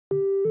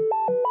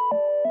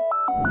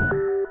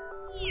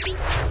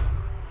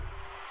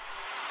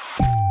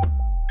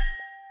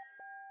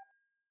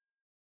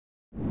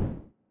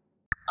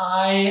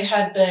I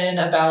had been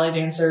a ballet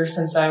dancer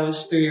since I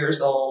was 3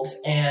 years old,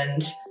 and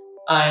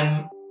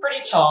I'm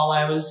pretty tall.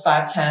 I was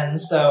 5'10",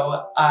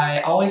 so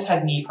I always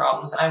had knee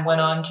problems. I went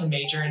on to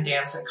major in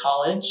dance in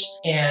college,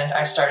 and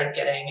I started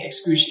getting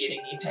excruciating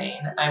knee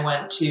pain. I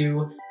went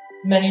to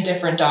many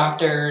different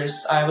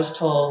doctors. I was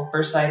told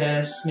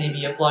bursitis,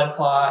 maybe a blood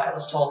clot. I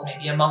was told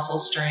maybe a muscle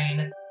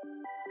strain.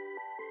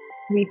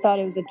 We thought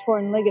it was a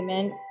torn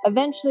ligament.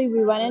 Eventually,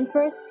 we went in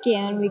for a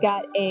scan. We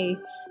got a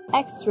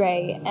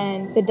X-ray,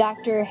 and the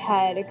doctor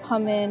had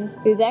come in.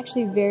 He was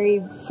actually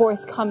very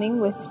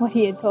forthcoming with what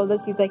he had told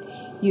us. He's like,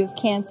 you have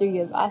cancer, you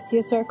have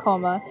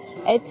osteosarcoma.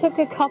 It took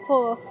a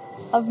couple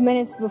of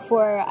minutes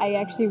before I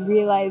actually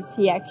realized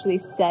he actually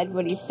said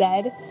what he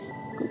said.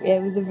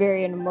 It was a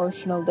very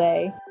emotional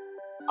day.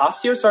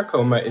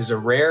 Osteosarcoma is a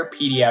rare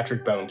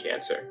pediatric bone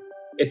cancer.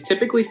 It's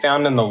typically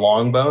found in the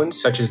long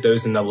bones, such as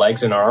those in the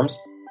legs and arms,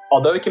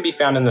 although it can be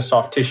found in the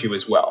soft tissue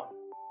as well.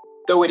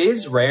 Though it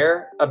is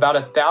rare, about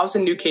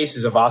 1,000 new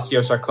cases of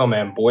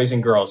osteosarcoma in boys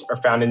and girls are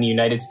found in the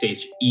United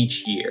States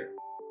each year.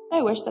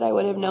 I wish that I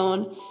would have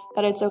known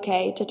that it's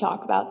okay to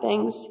talk about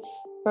things.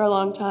 For a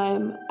long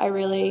time, I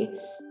really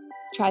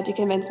tried to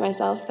convince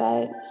myself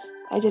that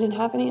I didn't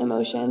have any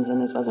emotions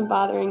and this wasn't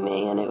bothering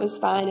me, and it was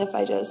fine if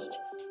I just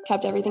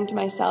kept everything to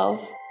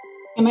myself.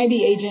 MIB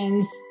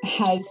Agents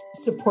has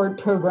support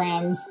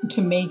programs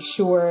to make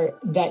sure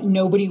that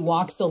nobody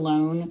walks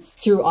alone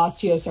through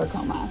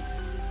osteosarcoma.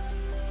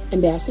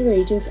 Ambassador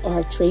agents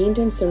are trained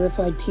and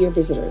certified peer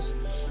visitors.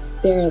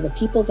 They are the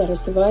people that are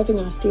surviving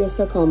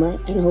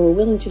osteosarcoma and who are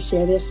willing to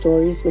share their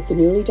stories with the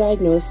newly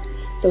diagnosed,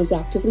 those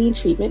actively in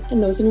treatment,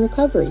 and those in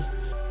recovery.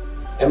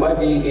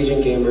 MIB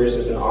Agent Gamers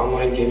is an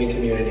online gaming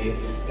community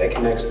that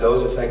connects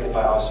those affected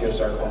by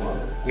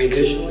osteosarcoma. We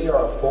additionally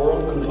are a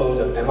forum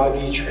composed of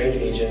MIB trained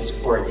agents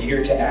who are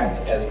eager to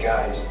act as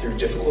guides through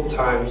difficult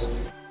times.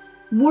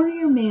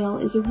 Warrior Mail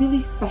is a really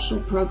special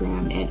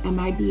program at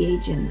MIB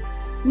Agents.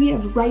 We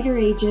have writer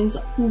agents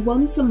who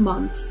once a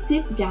month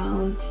sit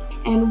down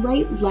and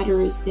write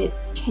letters that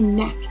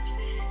connect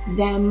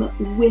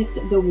them with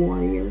the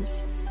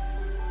warriors.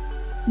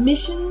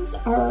 Missions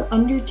are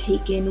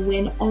undertaken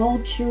when all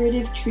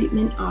curative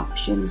treatment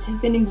options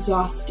have been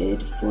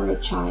exhausted for a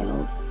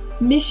child.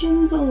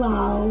 Missions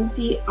allow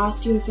the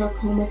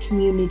osteosarcoma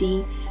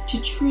community to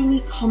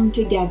truly come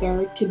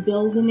together to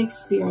build an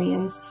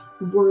experience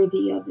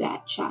worthy of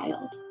that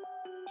child.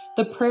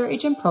 The Prayer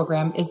Agent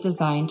program is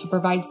designed to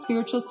provide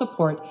spiritual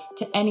support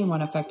to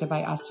anyone affected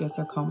by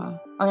osteosarcoma.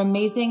 Our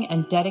amazing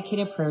and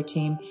dedicated prayer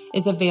team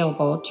is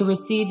available to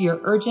receive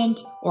your urgent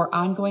or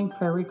ongoing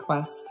prayer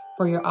requests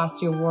for your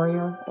osteo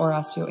warrior or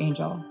osteo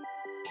angel.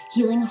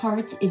 Healing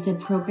Hearts is a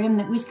program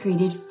that was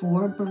created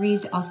for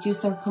bereaved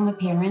osteosarcoma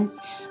parents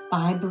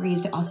by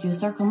bereaved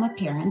osteosarcoma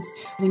parents.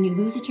 When you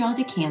lose a child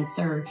to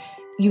cancer,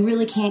 you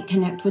really can't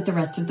connect with the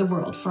rest of the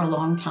world for a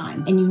long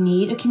time. And you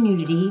need a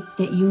community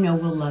that you know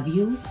will love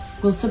you,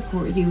 will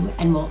support you,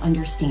 and will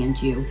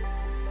understand you.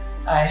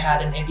 I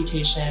had an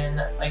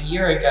amputation a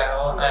year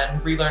ago and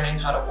relearning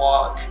how to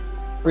walk,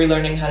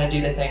 relearning how to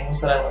do the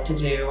things that I love to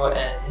do,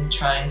 and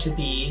trying to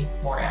be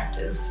more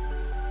active.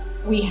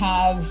 We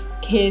have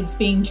kids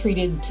being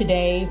treated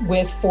today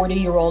with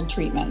 40-year-old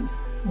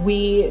treatments.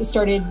 We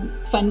started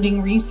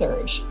funding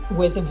research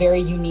with a very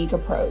unique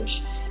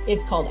approach.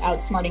 It's called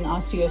Outsmarting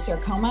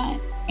Osteosarcoma.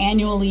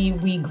 Annually,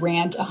 we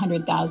grant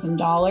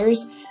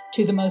 $100,000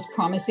 to the most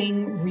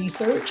promising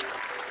research.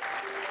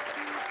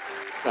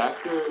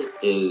 Chapter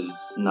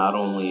is not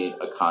only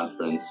a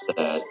conference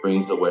that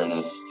brings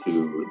awareness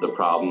to the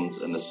problems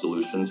and the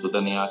solutions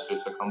within the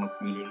osteosarcoma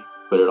community,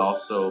 but it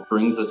also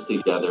brings us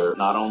together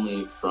not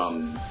only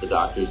from the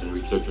doctors and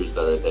researchers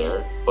that are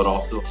there, but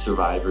also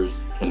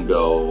survivors can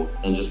go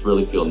and just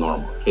really feel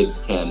normal. Kids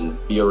can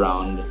be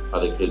around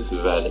other kids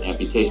who've had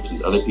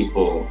amputations, other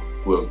people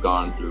who have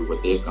gone through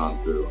what they've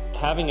gone through.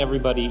 Having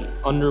everybody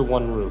under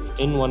one roof,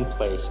 in one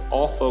place,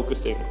 all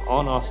focusing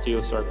on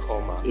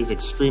osteosarcoma is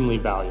extremely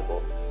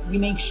valuable. We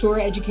make sure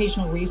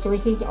educational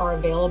resources are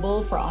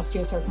available for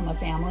osteosarcoma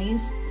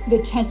families. The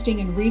Testing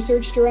and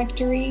Research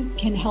Directory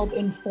can help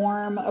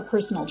inform a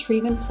personal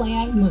treatment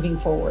plan moving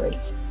forward.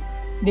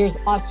 There's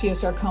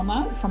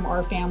Osteosarcoma, From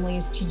Our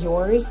Families to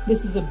Yours.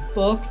 This is a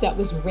book that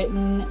was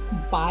written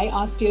by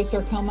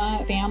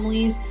osteosarcoma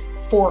families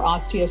for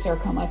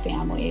osteosarcoma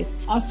families.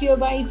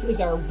 OsteoBites is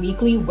our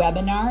weekly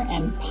webinar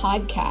and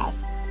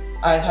podcast.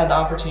 I've had the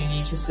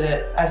opportunity to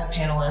sit as a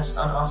panelist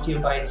on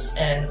OsteoBites,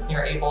 and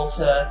you're able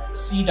to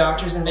see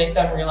doctors and make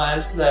them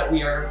realize that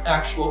we are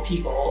actual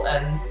people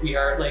and we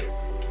are like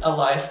a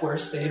life worth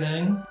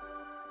saving.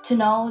 To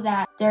know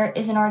that there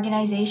is an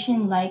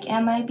organization like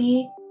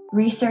MIB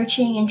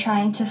researching and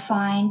trying to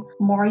find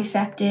more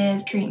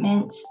effective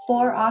treatments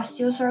for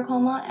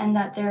osteosarcoma, and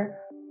that their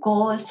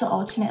goal is to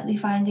ultimately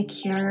find a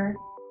cure,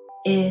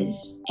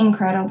 is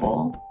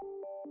incredible.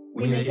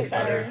 We make it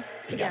better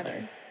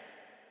together.